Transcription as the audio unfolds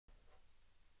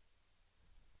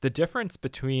The difference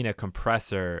between a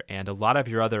compressor and a lot of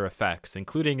your other effects,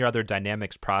 including your other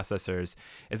dynamics processors,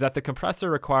 is that the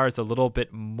compressor requires a little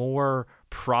bit more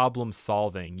problem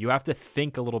solving. You have to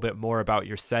think a little bit more about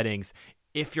your settings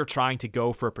if you're trying to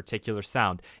go for a particular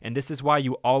sound. And this is why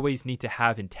you always need to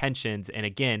have intentions. And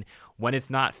again, when it's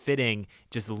not fitting,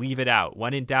 just leave it out.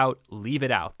 When in doubt, leave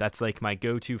it out. That's like my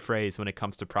go-to phrase when it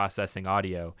comes to processing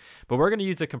audio. But we're going to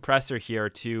use a compressor here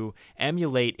to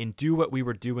emulate and do what we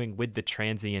were doing with the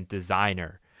Transient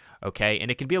Designer. Okay, and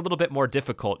it can be a little bit more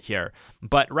difficult here.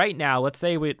 But right now, let's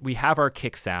say we have our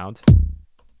kick sound.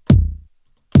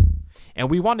 And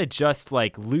we want to just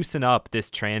like loosen up this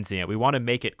transient. We want to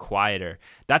make it quieter.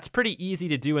 That's pretty easy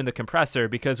to do in the compressor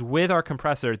because with our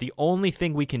compressor, the only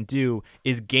thing we can do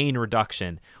is gain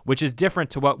reduction, which is different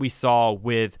to what we saw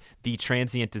with the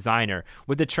Transient Designer.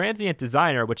 With the Transient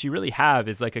Designer, what you really have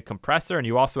is like a compressor and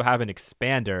you also have an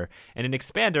expander. And an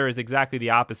expander is exactly the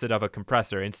opposite of a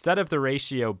compressor. Instead of the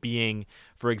ratio being,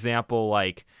 for example,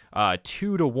 like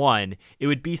 2 to 1, it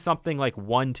would be something like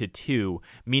 1 to 2,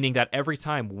 meaning that every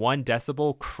time 1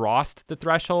 decibel crossed the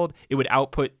threshold, it would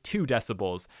output 2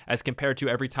 decibels, as compared to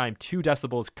every time 2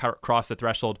 decibels cross the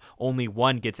threshold, only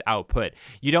 1 gets output.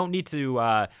 You don't need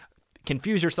to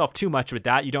confuse yourself too much with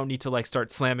that. You don't need to like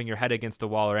start slamming your head against a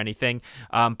wall or anything,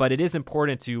 but it is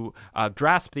important to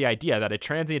grasp the idea that a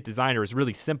Transient Designer is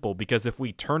really simple, because if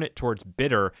we turn it towards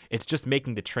bitter, it's just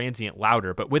making the transient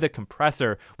louder. But with a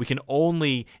compressor, we can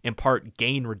only impart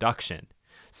gain reduction.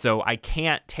 So I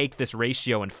can't take this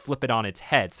ratio and flip it on its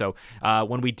head. So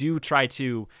when we do try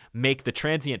to make the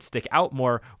transient stick out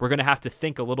more, we're going to have to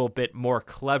think a little bit more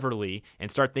cleverly and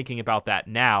start thinking about that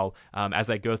now as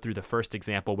I go through the first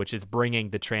example, which is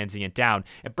bringing the transient down.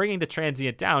 And bringing the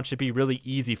transient down should be really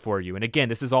easy for you. And again,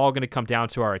 this is all going to come down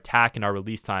to our attack and our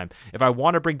release time. If I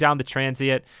want to bring down the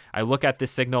transient, I look at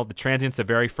this signal. The transient's the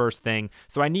very first thing.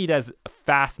 So I need as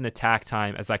fast an attack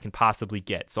time as I can possibly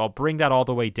get. So I'll bring that all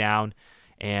the way down.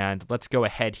 And let's go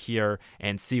ahead here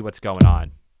and see what's going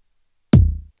on.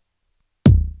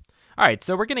 All right,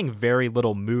 so we're getting very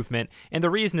little movement, and the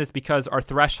reason is because our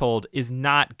threshold is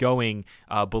not going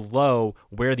below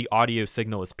where the audio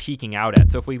signal is peaking out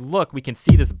at. So if we look, we can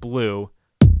see this blue,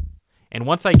 and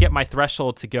once I get my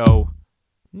threshold to go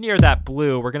near that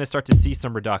blue, we're going to start to see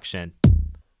some reduction,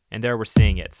 and there we're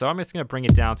seeing it. So I'm just going to bring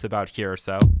it down to about here or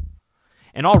so,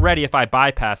 and already if I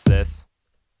bypass this,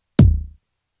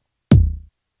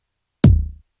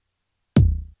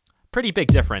 pretty big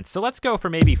difference. So let's go for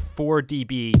maybe 4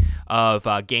 dB of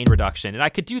gain reduction. And I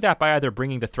could do that by either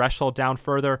bringing the threshold down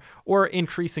further or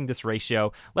increasing this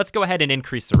ratio. Let's go ahead and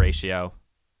increase the ratio.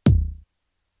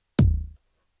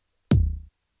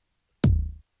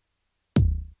 All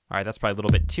right, that's probably a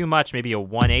little bit too much, maybe a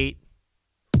 1/8.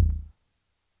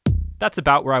 That's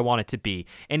about where I want it to be.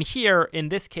 And here, in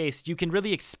this case, you can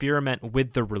really experiment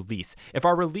with the release. If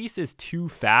our release is too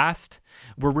fast,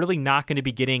 we're really not going to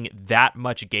be getting that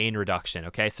much gain reduction,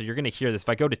 okay? So you're going to hear this. If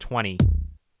I go to 20,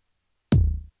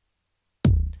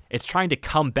 it's trying to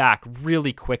come back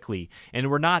really quickly. And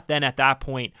we're not then at that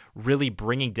point really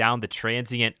bringing down the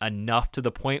transient enough to the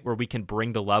point where we can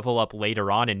bring the level up later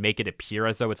on and make it appear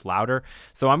as though it's louder.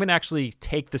 So I'm going to actually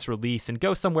take this release and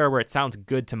go somewhere where it sounds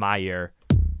good to my ear.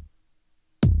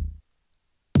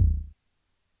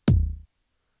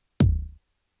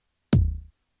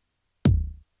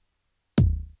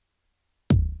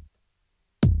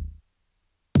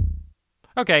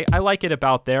 Okay, I like it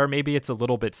about there. Maybe it's a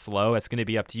little bit slow. It's going to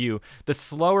be up to you. The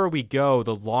slower we go,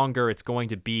 the longer it's going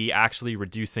to be actually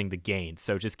reducing the gain.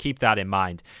 So just keep that in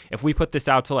mind. If we put this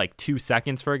out to like 2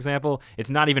 seconds, for example, it's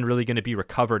not even really going to be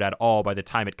recovered at all by the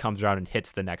time it comes around and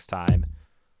hits the next time.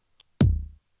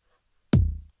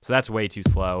 So that's way too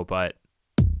slow, but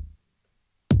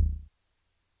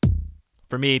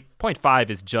for me, 0.5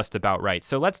 is just about right.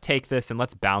 So let's take this and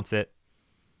let's bounce it.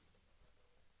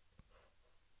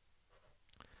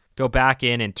 Go back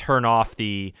in and turn off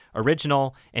the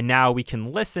original, and now we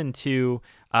can listen to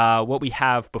what we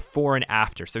have before and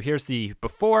after. So here's the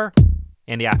before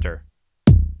and the after.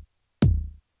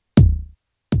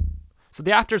 So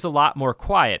the after is a lot more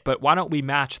quiet, but why don't we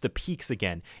match the peaks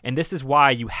again? And this is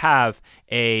why you have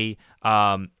a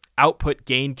output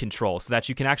gain control, so that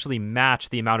you can actually match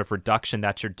the amount of reduction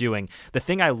that you're doing. The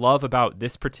thing I love about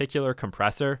this particular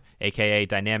compressor, aka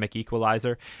dynamic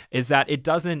equalizer, is that it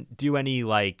doesn't do any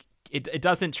like it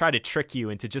doesn't try to trick you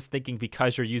into just thinking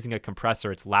because you're using a compressor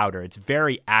it's louder. It's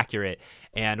very accurate,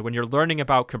 and when you're learning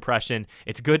about compression,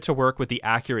 it's good to work with the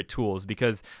accurate tools,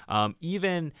 because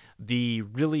even the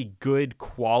really good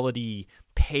quality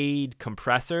paid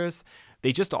compressors,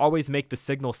 they just always make the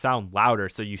signal sound louder,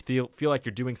 so you feel like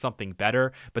you're doing something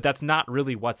better, but that's not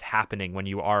really what's happening when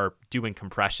you are doing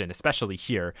compression, especially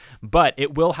here. But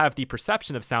it will have the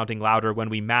perception of sounding louder when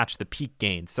we match the peak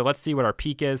gain. So let's see what our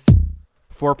peak is.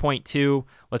 4.2.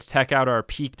 Let's check out our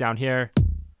peak down here.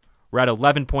 We're at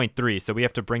 11.3, so we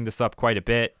have to bring this up quite a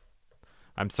bit.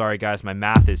 I'm sorry, guys. My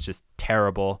math is just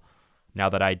terrible now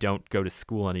that I don't go to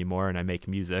school anymore and I make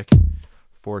music.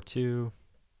 4.2.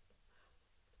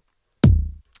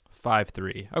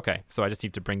 5.3. Okay, so I just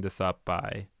need to bring this up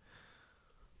by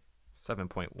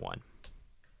 7.1. All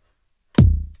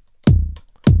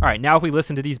right, now if we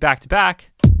listen to these back to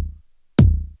back,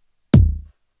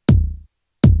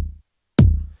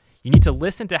 you need to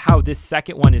listen to how this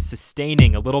second one is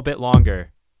sustaining a little bit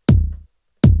longer.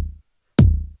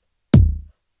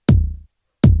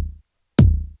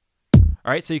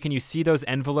 All right, so you see those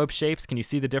envelope shapes? Can you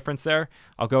see the difference there?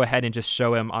 I'll go ahead and just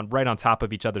show them right on top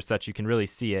of each other so that you can really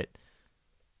see it.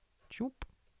 Choop.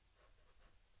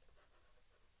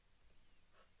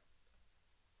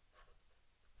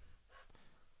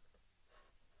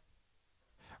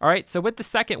 All right, so with the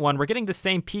second one, we're getting the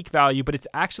same peak value, but it's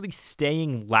actually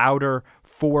staying louder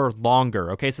for longer,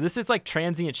 okay? So this is like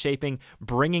transient shaping,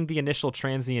 bringing the initial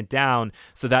transient down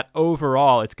so that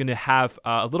overall it's going to have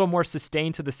a little more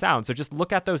sustain to the sound. So just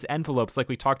look at those envelopes like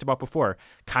we talked about before.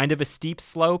 Kind of a steep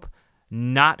slope,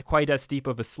 not quite as steep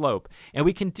of a slope. And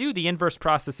we can do the inverse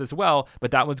process as well, but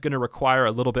that one's going to require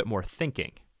a little bit more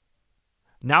thinking.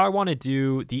 Now I want to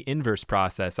do the inverse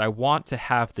process. I want to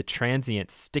have the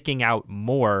transient sticking out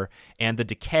more and the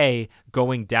decay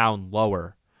going down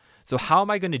lower. So how am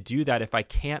I going to do that if I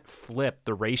can't flip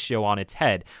the ratio on its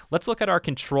head? Let's look at our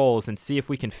controls and see if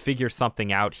we can figure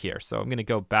something out here. So I'm going to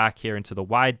go back here into the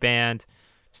wideband,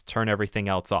 just turn everything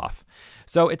else off.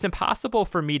 So it's impossible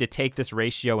for me to take this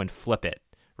ratio and flip it,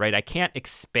 right? I can't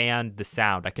expand the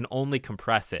sound. I can only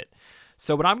compress it.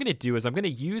 So what I'm going to do is I'm going to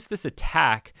use this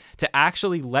attack to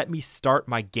actually let me start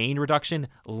my gain reduction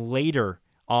later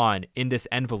on in this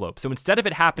envelope. So instead of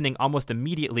it happening almost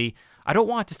immediately, I don't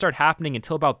want it to start happening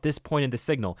until about this point in the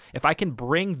signal. If I can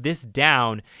bring this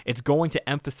down, it's going to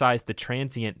emphasize the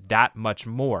transient that much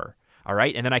more. All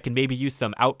right, and then I can maybe use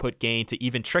some output gain to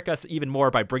even trick us even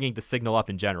more by bringing the signal up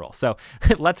in general. So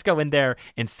let's go in there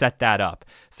and set that up.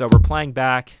 So we're playing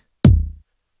back.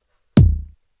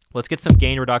 Let's get some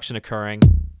gain reduction occurring.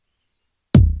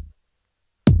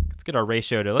 Let's get our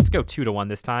ratio to, let's go 2-to-1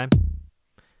 this time.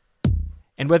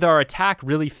 And with our attack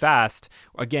really fast,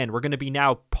 again, we're going to be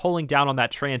now pulling down on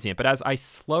that transient. But as I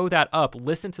slow that up,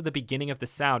 listen to the beginning of the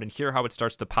sound and hear how it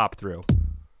starts to pop through.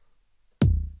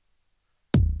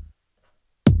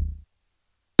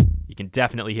 You can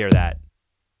definitely hear that.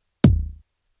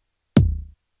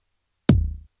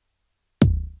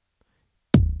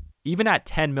 Even at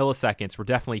 10 milliseconds, we're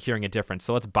definitely hearing a difference.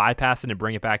 So let's bypass it and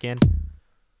bring it back in.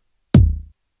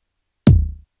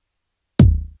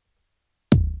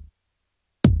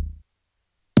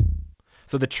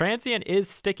 So the transient is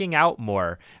sticking out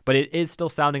more, but it is still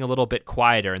sounding a little bit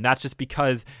quieter. And that's just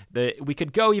because we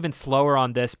could go even slower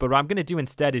on this, but what I'm going to do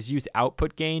instead is use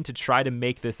output gain to try to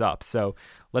make this up. So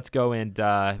let's go and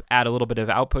add a little bit of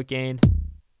output gain.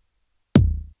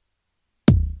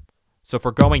 So if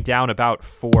we're going down about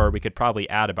 4, we could probably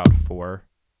add about 4.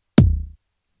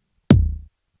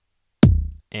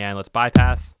 And let's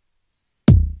bypass.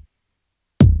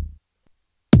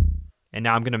 And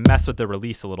now I'm going to mess with the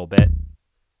release a little bit.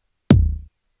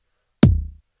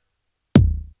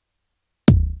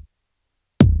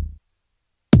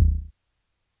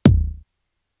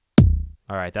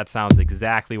 All right, that sounds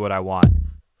exactly what I want.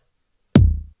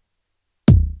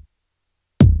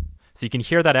 So you can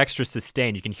hear that extra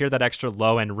sustain. You can hear that extra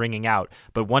low end ringing out.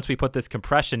 But once we put this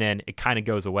compression in, it kind of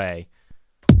goes away.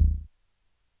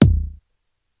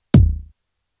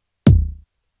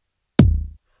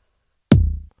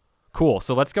 Cool.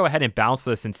 So let's go ahead and bounce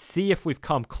this and see if we've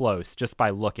come close just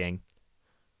by looking.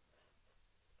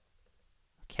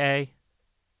 Okay.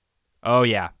 Oh,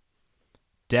 yeah.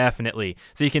 Definitely.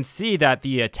 So you can see that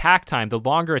the attack time, the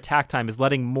longer attack time, is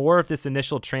letting more of this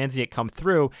initial transient come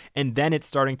through, and then it's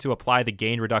starting to apply the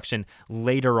gain reduction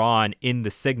later on in the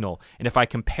signal. And if I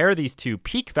compare these two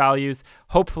peak values,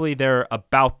 hopefully they're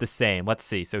about the same. Let's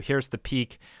see. So here's the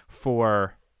peak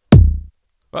for...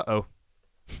 Uh-oh.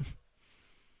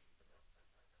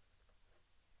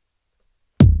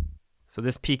 So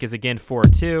this peak is again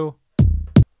 4.2.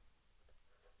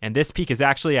 And this peak is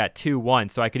actually at 2.1,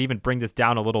 so I could even bring this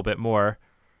down a little bit more.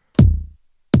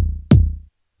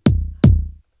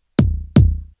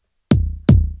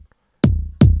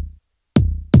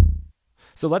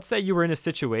 So let's say you were in a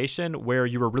situation where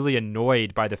you were really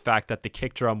annoyed by the fact that the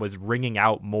kick drum was ringing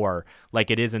out more,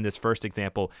 like it is in this first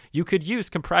example. You could use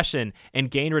compression and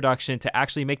gain reduction to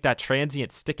actually make that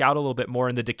transient stick out a little bit more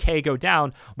and the decay go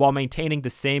down while maintaining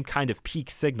the same kind of peak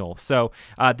signal. So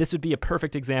this would be a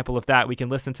perfect example of that. We can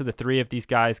listen to the three of these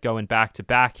guys going back to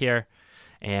back here,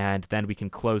 and then we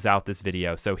can close out this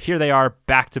video. So here they are,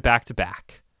 back to back to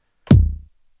back.